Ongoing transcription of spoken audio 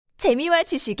재미와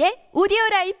지식의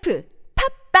오디오라이프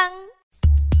팝빵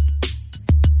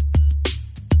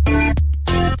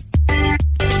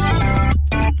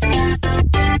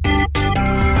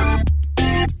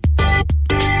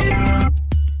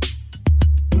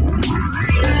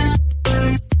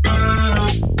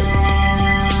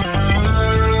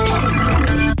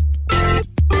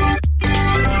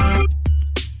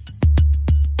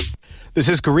This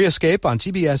is Koreascape on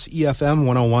TBS EFM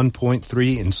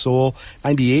 101.3 in Seoul,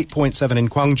 98.7 in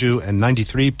Gwangju, and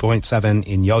 93.7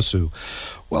 in Yeosu.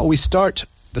 Well, we start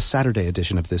the Saturday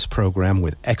edition of this program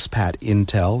with Expat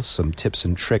Intel, some tips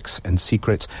and tricks and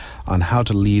secrets on how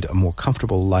to lead a more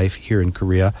comfortable life here in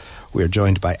Korea. We are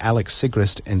joined by Alex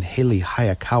Sigrist and Hailey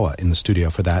Hayakawa in the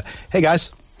studio for that. Hey,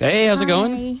 guys. Hey, how's it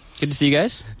going? Good to see you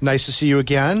guys. Nice to see you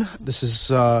again. This is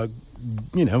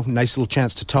nice little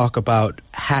chance to talk about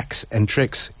hacks and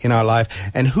tricks in our life.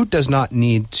 And who does not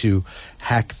need to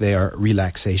hack their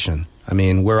relaxation? I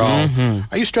mean, we're all...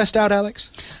 Are you stressed out,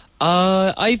 Alex?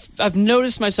 I've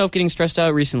noticed myself getting stressed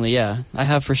out recently, yeah. I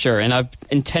have for sure. And I've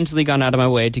intentionally gone out of my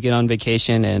way to get on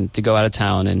vacation and to go out of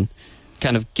town and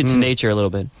kind of get to nature a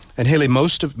little bit. And Hailey,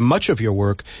 much of your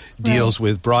work deals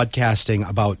with broadcasting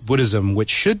about Buddhism, which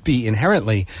should be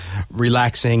inherently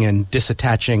relaxing and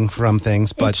disattaching from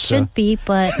things. But it should be,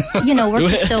 but, work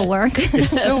is still work.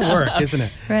 It's still work, isn't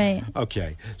it? Right.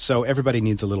 Okay, so everybody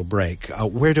needs a little break.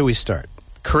 Where do we start?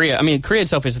 Korea. I mean, Korea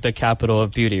itself is the capital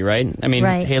of beauty, right? I mean,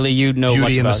 right. Hailey, you know beauty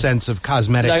much in about the sense of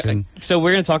cosmetics. So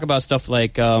we're going to talk about stuff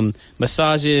like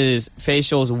massages,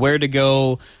 facials, where to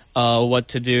go, what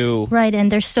to do. Right,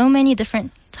 and there's so many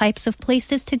different types of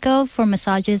places to go for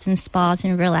massages and spas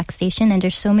and relaxation, and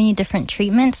there's so many different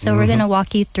treatments. So we're going to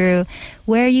walk you through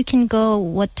where you can go,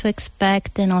 what to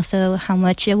expect, and also how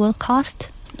much it will cost.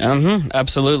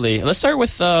 Absolutely. Let's start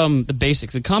with the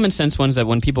basics, the common sense ones that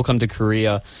when people come to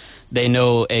Korea, they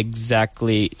know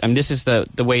exactly. I mean, this is the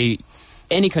way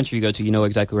any country you go to, you know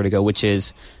exactly where to go, which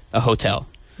is a hotel.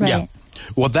 Right. Yeah.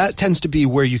 Well, that tends to be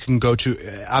where you can go to.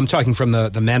 I'm talking from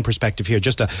the man perspective here,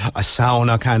 just a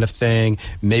sauna kind of thing,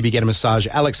 maybe get a massage.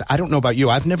 Alex, I don't know about you.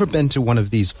 I've never been to one of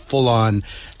these full-on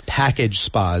package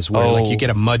spas where you get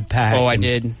a mud pack. Oh, I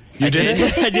did. You did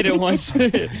it? I did it once.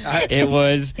 It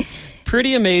was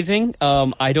pretty amazing.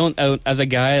 As a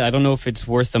guy, I don't know if it's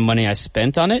worth the money I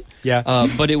spent on it. Yeah.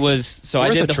 But it was, so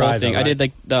I did the whole thing.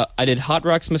 Though, right? I did hot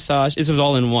rocks massage. This was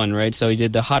all in one, right? So you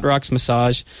did the hot rocks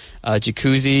massage,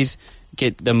 jacuzzis,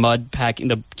 get the mud pack,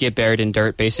 get buried in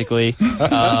dirt, basically.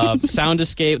 Sound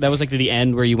escape, that was like the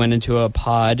end where you went into a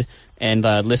pod and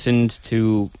listened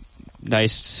to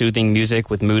nice soothing music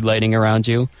with mood lighting around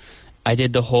you. I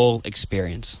did the whole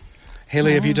experience.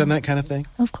 Hailey, have you done that kind of thing?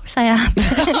 Of course I have.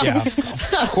 Yeah,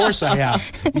 of course I have.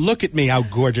 Look at me, how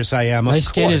gorgeous I am. My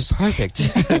skin is perfect.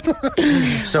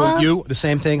 So you, the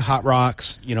same thing, hot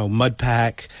rocks, mud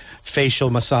pack, facial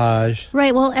massage.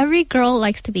 Right, well, every girl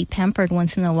likes to be pampered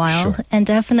once in a while. Sure. And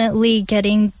definitely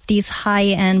getting these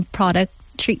high-end product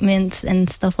treatments and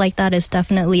stuff like that is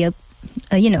definitely a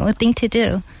thing to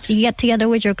do. You get together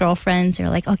with your girlfriends, you're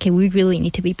like, okay, we really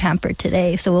need to be pampered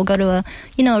today. So we'll go to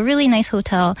a really nice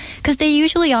hotel. Because they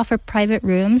usually offer private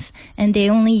rooms, and they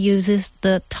only uses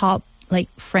the top,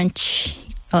 French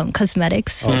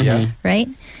cosmetics. Oh, yeah. Right?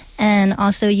 And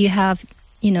also you have,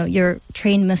 your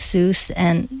trained masseuse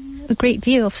and a great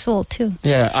view of Seoul, too.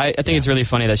 Yeah, I think it's really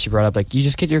funny that she brought up, you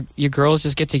just get your girls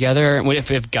just get together. And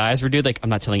if guys were doing, I'm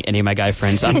not telling any of my guy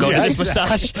friends, I'm going to this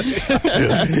massage.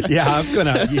 Yeah, I'm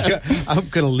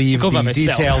gonna leave the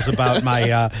details about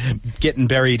my getting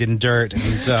buried in dirt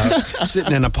and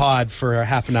sitting in a pod for a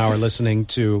half an hour listening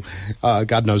to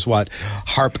God knows what,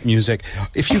 harp music.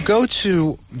 If you go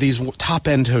to these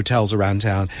top-end hotels around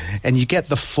town and you get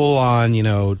the full-on,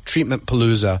 treatment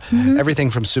palooza, everything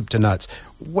from soup to nuts,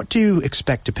 what do you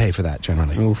expect to pay for that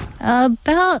generally?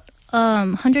 About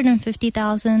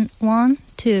 150,000 won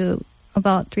to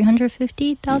about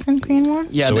 350,000 Korean won.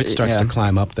 Yeah, so it starts to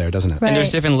climb up there, doesn't it? Right. And there's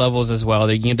different levels as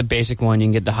well. You can get the basic one, you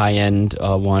can get the high-end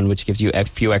one, which gives you a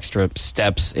few extra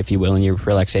steps, if you will, in your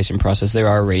relaxation process. There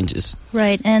are ranges.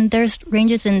 Right, and there's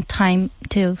ranges in time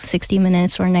to 60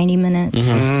 minutes or 90 minutes.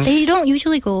 They don't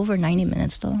usually go over 90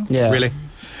 minutes, though. Yeah. Really?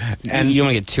 And you don't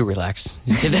want to get too relaxed.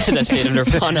 That state of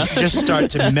nirvana. Just start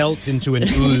to melt into an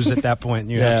ooze at that point,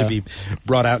 and you have to be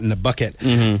brought out in a bucket.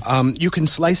 You can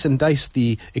slice and dice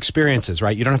the experiences,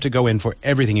 right? You don't have to go in for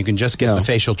everything. You can just get the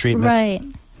facial treatment. Right.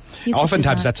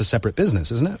 Oftentimes that's a separate business,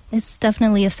 isn't it? It's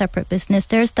definitely a separate business.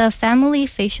 There's the family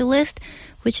facialist,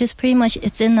 which is pretty much,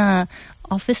 it's in a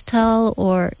office towel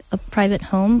or a private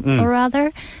home, or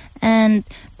rather. And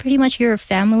pretty much your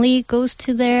family goes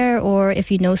to there, or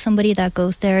if you know somebody that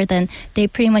goes there, then they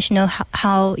pretty much know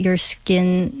how your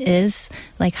skin is,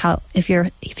 like how if you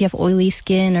have oily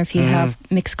skin, or if you have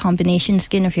mixed combination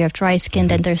skin, or if you have dry skin,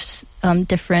 then there's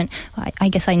different. I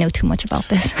guess I know too much about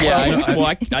this.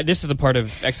 Yeah, this is the part of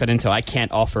Expat Intel. I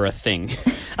can't offer a thing.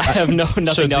 I have nothing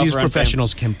to offer. So these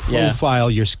professionals can profile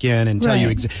your skin and tell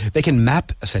you. They can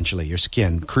map essentially your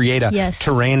skin, create a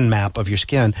terrain map of your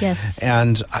skin. Yes.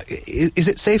 And is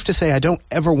it safe to say, I don't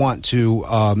ever want to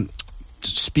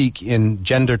speak in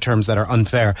gender terms that are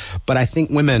unfair, but I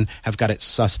think women have got it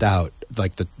sussed out,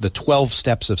 like the 12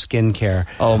 steps of skincare.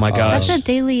 Oh my gosh. That's a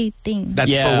daily thing.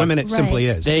 For women it simply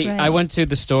is. I went to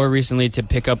the store recently to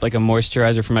pick up like a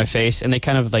moisturizer for my face, and they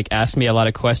kind of like asked me a lot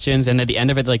of questions, and at the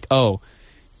end of it, like, oh,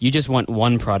 you just want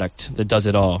one product that does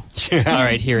it all. All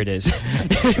right, here it is.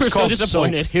 They were so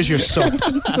disappointed. Soap. Here's your soap.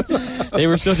 They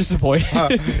were so disappointed.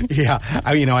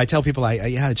 I tell people,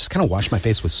 I just kind of wash my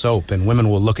face with soap, and women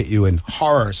will look at you in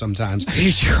horror sometimes. Are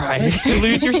you trying to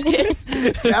lose your skin?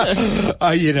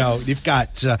 You've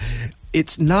got...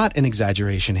 it's not an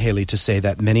exaggeration, Hailey, to say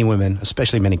that many women,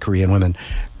 especially many Korean women,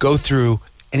 go through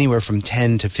anywhere from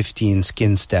 10 to 15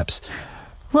 skin steps.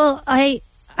 Well, I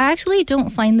actually don't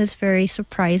find this very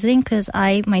surprising because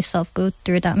I myself go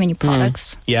through that many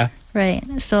products. Yeah. Right.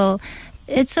 So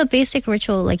it's a basic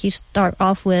ritual. Like you start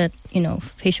off with,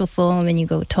 facial foam, and you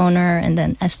go toner, and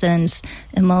then essence,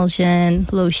 emulsion,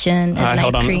 lotion, and night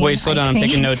hold on. cream. Wait, slow down. I'm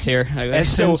taking notes here.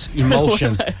 Essence,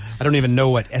 emulsion. I don't even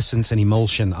know what essence and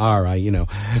emulsion are.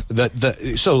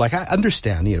 So I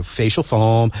understand, facial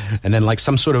foam, and then like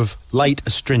some sort of light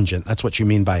astringent. That's what you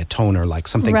mean by a toner, like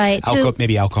something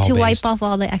maybe alcohol to based. wipe off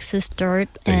all the excess dirt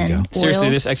there and oil. Seriously,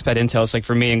 this Expat Intel is like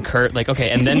for me and Kurt. Like, okay,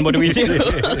 and then what do we do?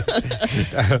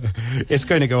 It's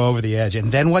going to go over the edge,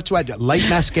 and then what do I do? Light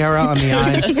mascara on the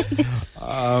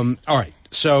eyes. All right,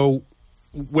 so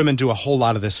women do a whole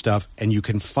lot of this stuff, and you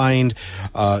can find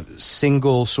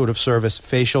single sort of service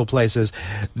facial places.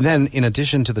 Then, in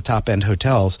addition to the top-end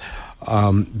hotels,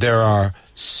 there are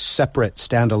separate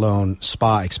standalone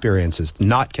spa experiences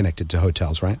not connected to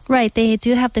hotels, right? Right. They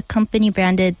do have the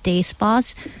company-branded day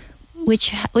spas,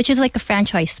 which is like a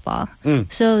franchise spa.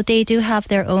 So they do have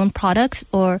their own products,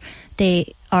 or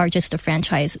they are just a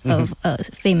franchise of a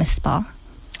famous spa.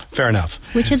 Fair enough.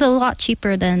 Which is a lot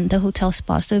cheaper than the hotel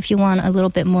spa. So if you want a little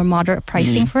bit more moderate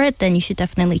pricing for it, then you should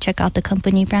definitely check out the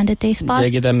company-branded day spas.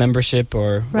 They get that membership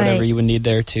or whatever you would need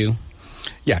there, too.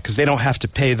 Yeah, because they don't have to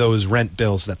pay those rent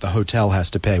bills that the hotel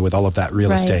has to pay with all of that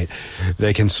real estate.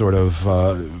 They can sort of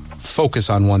focus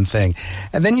on one thing.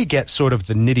 And then you get sort of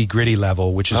the nitty-gritty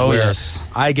level, which is where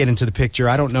I get into the picture.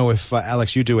 I don't know if,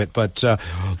 Alex, you do it, but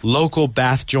local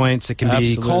bath joints, it can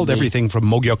be called everything from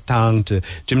목욕탕 to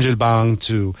jjimjilbang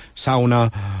to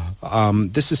sauna.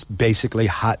 This is basically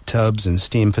hot tubs and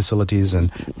steam facilities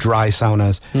and dry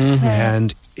saunas.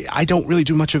 And I don't really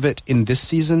do much of it in this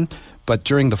season, but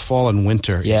during the fall and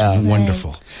winter, it's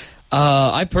wonderful.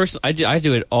 I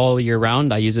do it all year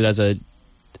round. I use it as I'm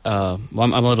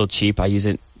a little cheap. I use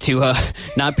it to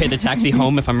not pay the taxi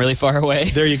home if I'm really far away.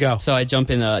 There you go. So I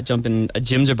jump in a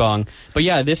jjimjilbang. But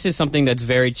yeah, this is something that's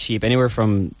very cheap, anywhere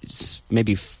from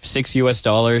maybe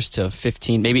 $6 to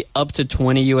 15, maybe up to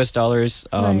 $20.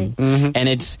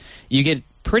 And you get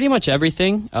pretty much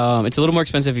everything. It's a little more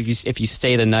expensive if you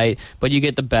stay the night, but you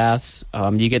get the baths,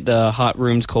 you get the hot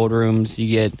rooms, cold rooms, you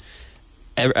get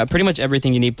pretty much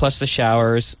everything you need, plus the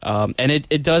showers. And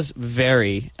it does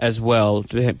vary as well,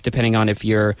 depending on if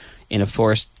you're in a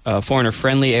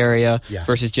foreigner-friendly area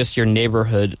versus just your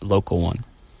neighborhood local one.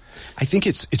 I think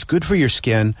it's good for your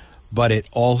skin, but it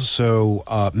also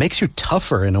makes you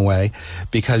tougher in a way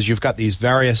because you've got these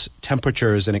various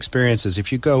temperatures and experiences.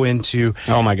 If you go into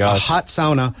a hot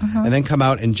sauna and then come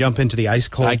out and jump into the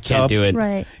ice-cold tub, I can't do it.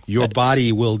 Right. Your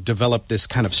body will develop this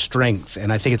kind of strength,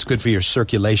 and I think it's good for your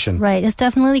circulation. Right. It's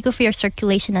definitely good for your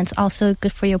circulation, and it's also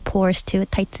good for your pores, too.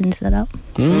 It tightens it up.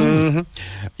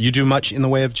 You do much in the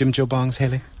way of jjimjilbangs,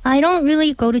 Hailey? I don't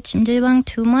really go to jjimjilbang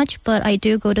too much, but I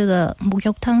do go to the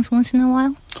목욕탕s once in a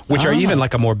while. Which are even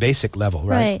like a more basic level,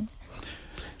 right?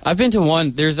 I've been to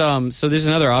one. There's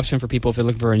another option for people if they're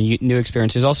looking for a new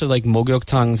experience. There's also like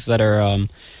목욕탕s that are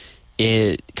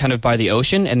kind of by the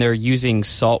ocean, and they're using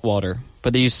salt water.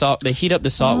 But they use salt. They heat up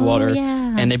the salt water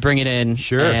Yeah. And they bring it in.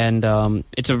 Sure. And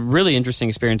it's a really interesting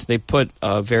experience. They put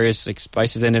various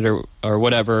spices in it or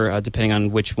whatever, depending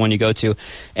on which one you go to.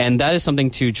 And that is something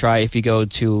to try if you go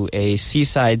to a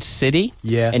seaside city.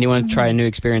 Yeah. And you want to try a new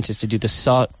experience, is to do the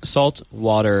salt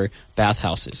water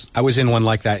bathhouses. I was in one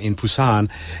like that in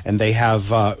Busan, and they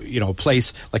have a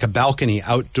place like a balcony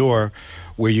outdoor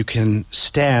where you can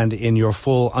stand in your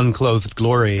full unclothed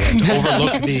glory and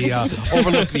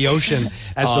overlook the ocean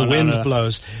as the wind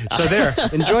blows. So there,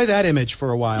 enjoy that image for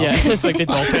a while. Yeah, it's like the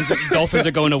dolphins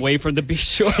are going away from the beach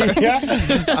shore.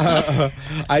 Yeah.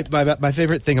 My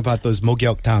favorite thing about those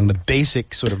mogyeokdang, the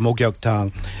basic sort of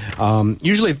mogyeokdang,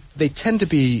 usually they tend to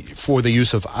be for the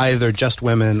use of either just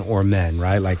women or men,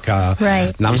 right? Like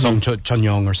namsong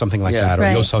chonyeong or something like that, or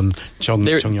yoson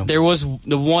chonyeong. There was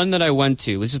the one that I went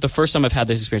to. This is the first time I've had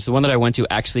this experience. The one that I went to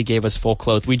actually gave us full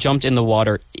clothes. We jumped in the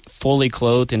water fully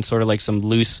clothed in sort of like some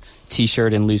loose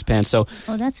t-shirt and loose pants. So,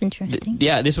 that's interesting.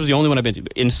 This was the only one I've been to.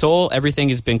 In Seoul, everything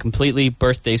has been completely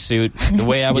birthday suit, the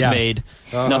way I was made,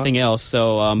 nothing else.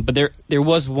 So, but there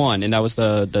was one, and that was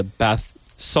the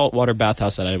saltwater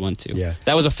bathhouse that I went to. Yeah.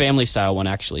 That was a family style one,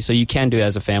 actually. So you can do it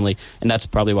as a family, and that's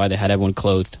probably why they had everyone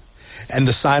clothed. And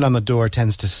the sign on the door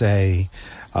tends to say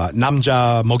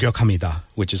남자 목욕합니다,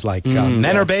 which is like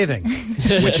men are bathing.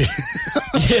 Which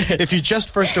if you just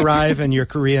first arrive and you're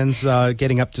Koreans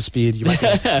getting up to speed, you might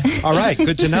go, all right,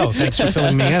 good to know. Thanks for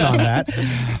filling me in on that.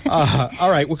 All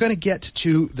right, we're going to get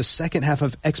to the second half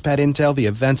of Expat Intel, the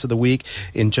events of the week,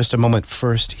 in just a moment.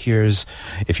 First, here's,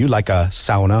 if you like a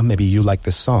sauna, maybe you like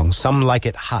this song, Some Like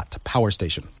It Hot, Power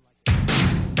Station.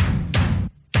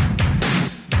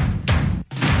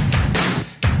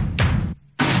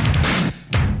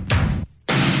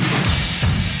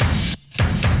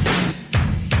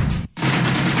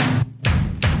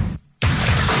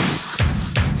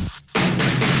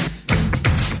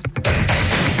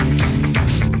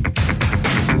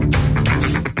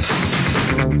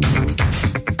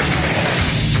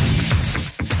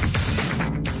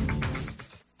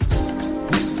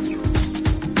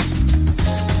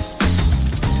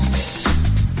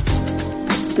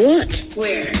 What?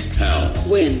 Where? How?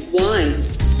 When? Why?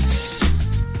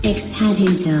 Expat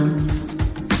Intel.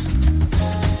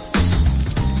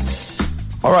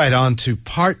 All right, on to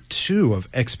part 2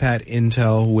 of Expat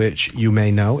Intel, which you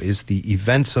may know is the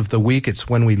events of the week. It's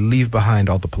when we leave behind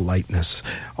all the politeness,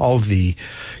 all the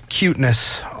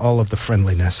cuteness, all of the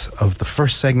friendliness of the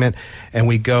first segment, and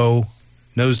we go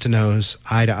nose to nose,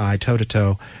 eye to eye, toe to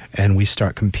toe, and we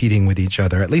start competing with each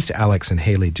other. At least Alex and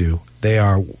Haley do. They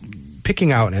are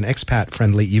picking out an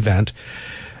expat-friendly event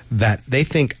that they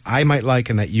think I might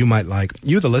like and that you might like.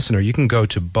 You, the listener, you can go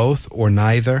to both or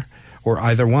neither or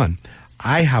either one.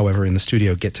 I, however, in the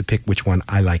studio get to pick which one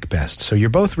I like best. So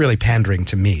you're both really pandering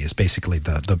to me is basically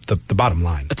the bottom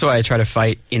line. That's why I try to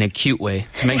fight in a cute way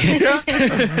to make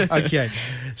it. Okay.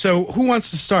 So who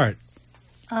wants to start?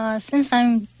 Since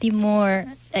I'm the more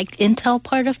Intel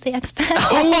part of the expat.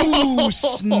 Oh,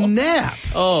 snap.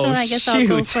 Oh, so I guess I'll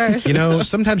go first. You know,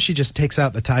 sometimes she just takes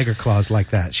out the tiger claws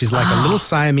like that. She's like a little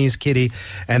Siamese kitty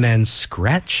and then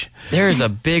scratch. There is a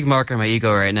big mark on my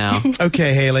ego right now.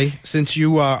 Okay, Haley, since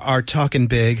you are talking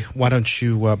big, why don't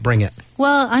you bring it?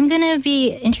 Well, I'm going to be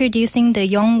introducing the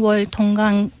Yeongwol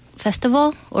Donggang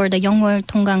Festival, or the Yeongwol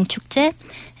Donggang Chukje,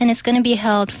 and it's going to be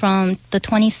held from the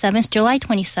 27th, July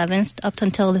 27th, up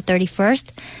until the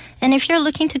 31st. And if you're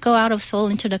looking to go out of Seoul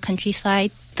into the countryside,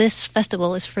 this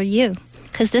festival is for you,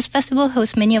 because this festival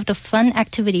hosts many of the fun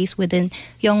activities within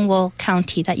Yeongwol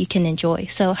County that you can enjoy.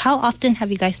 So how often have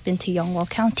you guys been to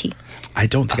Yeongwol County? I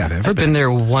don't think I've ever I've been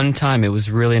there one time. It was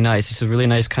really nice. It's a really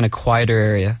nice kind of quieter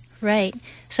area. Right.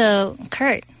 So,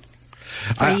 Kurt,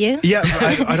 for you? Yeah,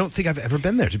 I don't think I've ever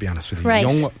been there, to be honest with you. Right.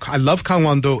 I love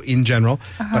Gangwon-do in general,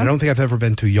 but I don't think I've ever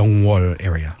been to Yeongwol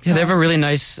area. Yeah, they have a really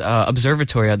nice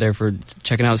observatory out there for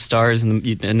checking out stars and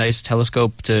a nice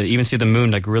telescope to even see the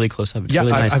moon like really close up. It's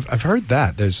really nice. I've heard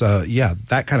that. There's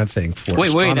that kind of thing for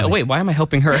astronomy. Wait, why am I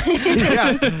helping her?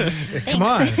 Yeah. Come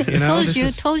on. You know,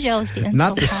 told you I was the Intel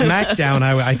not the smackdown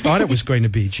I thought it was going to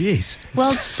be. Jeez.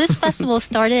 Well, this festival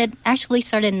started in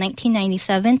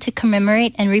 1997 to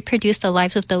commemorate and reproduce the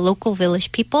lives of the local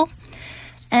village people.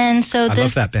 And so I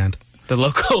love that band. The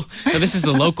local. So this is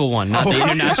the local one, not the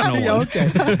international one. Okay.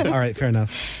 All right, fair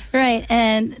enough. Right,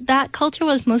 and that culture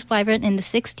was most vibrant in the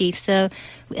 60s. So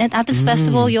at this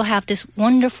festival, you'll have this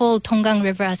wonderful Donggang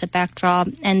River as a backdrop,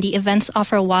 and the events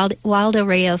offer a wild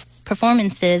array of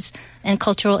performances and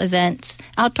cultural events,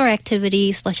 outdoor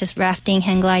activities such as rafting,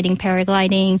 hang gliding,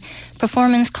 paragliding,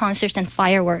 performance, concerts, and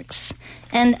fireworks.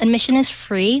 And admission is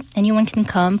free, anyone can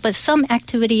come, but some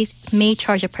activities may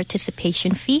charge a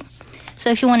participation fee. So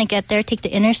if you want to get there, take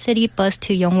the inner city bus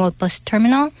to Yeongwon Bus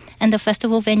Terminal, and the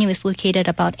festival venue is located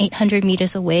about 800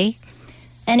 meters away.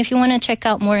 And if you want to check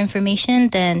out more information,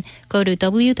 then go to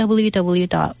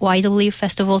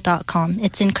www.ywfestival.com.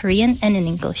 It's in Korean and in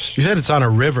English. You said it's on a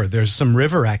river. There's some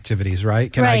river activities,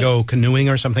 right? Can I Right. go canoeing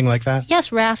or something like that?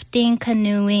 Yes, rafting,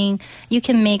 canoeing. You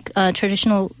can make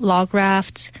traditional log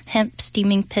rafts, hemp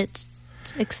steaming pits,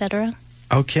 etc.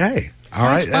 Okay. All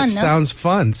Sounds right. fun, That no? sounds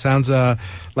fun. Sounds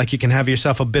like you can have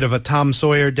yourself a bit of a Tom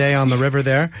Sawyer day on the river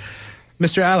there.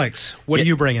 Mr. Alex, what are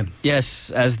you bringing? Yes,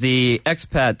 as the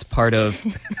expat part of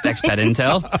Expat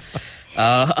Intel,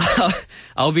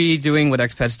 I'll be doing what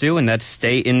expats do, and that's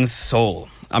stay in Seoul.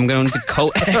 I'm going to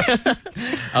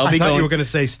I thought you were going to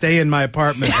say stay in my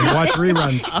apartment and watch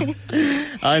reruns.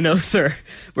 No, sir.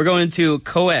 We're going to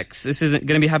COEX. This is going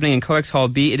to be happening in COEX Hall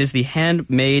B. It is the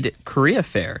Handmade Korea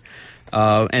Fair.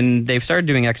 And they've started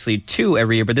doing actually 2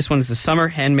 every year, but this one is the Summer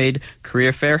Handmade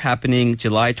Korea Fair happening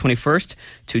July 21st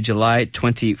to July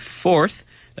 24th.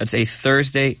 That's a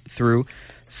Thursday through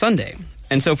Sunday.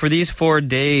 And so for these 4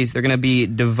 days, they're going to be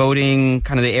devoting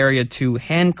kind of the area to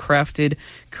handcrafted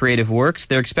creative works.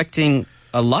 They're expecting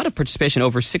a lot of participation,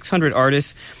 over 600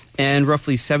 artists and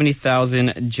roughly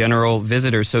 70,000 general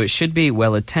visitors. So it should be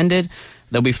well attended.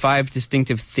 There'll be 5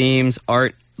 distinctive themes: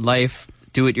 art, life,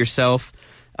 do-it-yourself,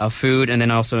 food, and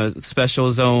then also a special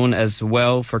zone as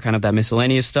well for kind of that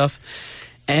miscellaneous stuff.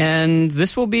 And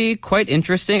this will be quite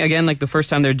interesting. Again, like the first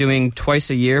time they're doing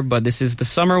twice a year, but this is the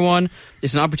summer one.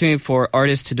 It's an opportunity for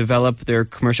artists to develop their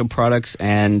commercial products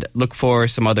and look for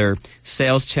some other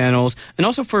sales channels. And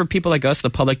also for people like us, the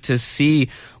public, to see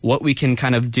what we can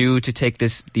kind of do to take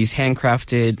these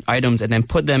handcrafted items and then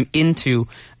put them into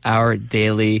our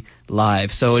daily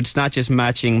lives. So it's not just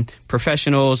matching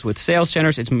professionals with sales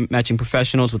channels, it's matching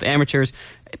professionals with amateurs,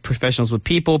 professionals with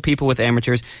people, people with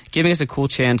amateurs, giving us a cool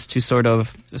chance to sort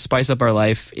of spice up our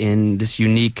life in this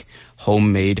unique,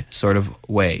 homemade sort of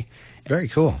way. Very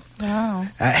cool. Wow.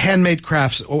 Handmade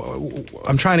crafts.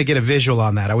 I'm trying to get a visual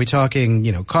on that. Are we talking,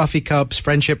 coffee cups,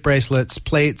 friendship bracelets,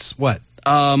 plates? What?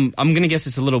 I'm going to guess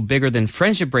it's a little bigger than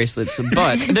friendship bracelets,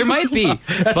 but there might be.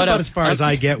 That's about as far as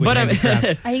I get with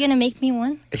handicrafts. Are you going to make me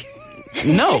one?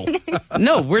 No,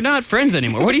 we're not friends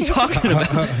anymore. What are you talking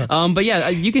about? But yeah,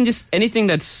 you can just, anything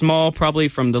that's small, probably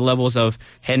from the levels of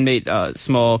handmade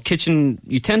small kitchen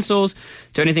utensils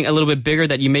to anything a little bit bigger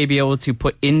that you may be able to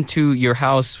put into your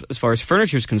house as far as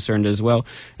furniture is concerned as well.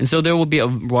 And so there will be a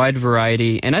wide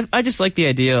variety. And I just like the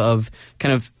idea of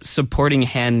kind of supporting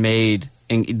handmade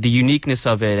and the uniqueness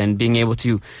of it and being able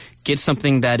to get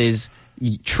something that is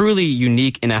truly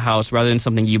unique in a house rather than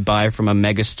something you buy from a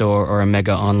mega store or a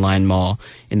mega online mall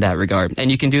in that regard.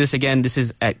 And you can do this again. This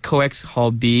is at COEX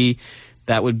Hall B.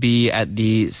 That would be at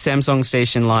the Samsung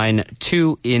Station Line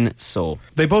 2 in Seoul.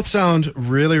 They both sound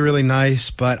really, really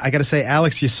nice, but I got to say,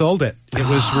 Alex, you sold it. It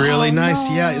was really nice.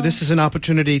 No. Yeah, this is an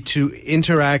opportunity to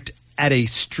interact at a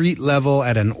street level,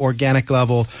 at an organic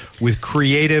level, with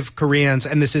creative Koreans.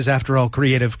 And this is, after all,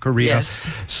 creative Korea. Yes.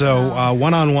 So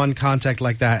one-on-one contact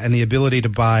like that and the ability to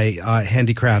buy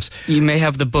handicrafts. You may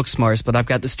have the book smarts, but I've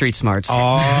got the street smarts.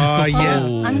 Oh, yeah.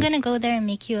 I'm going to go there and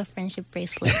make you a friendship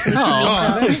bracelet. So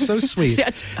Oh, that is so sweet.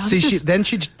 See,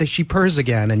 she purrs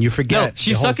again, and you forget. No,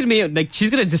 she's sucking me. Like,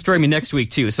 she's going to destroy me next week,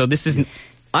 too. So this is...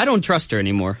 I don't trust her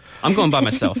anymore. I'm going by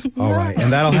myself. All right.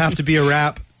 And that'll have to be a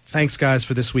wrap. Thanks, guys,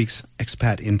 for this week's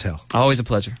Expat Intel. Always a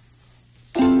pleasure.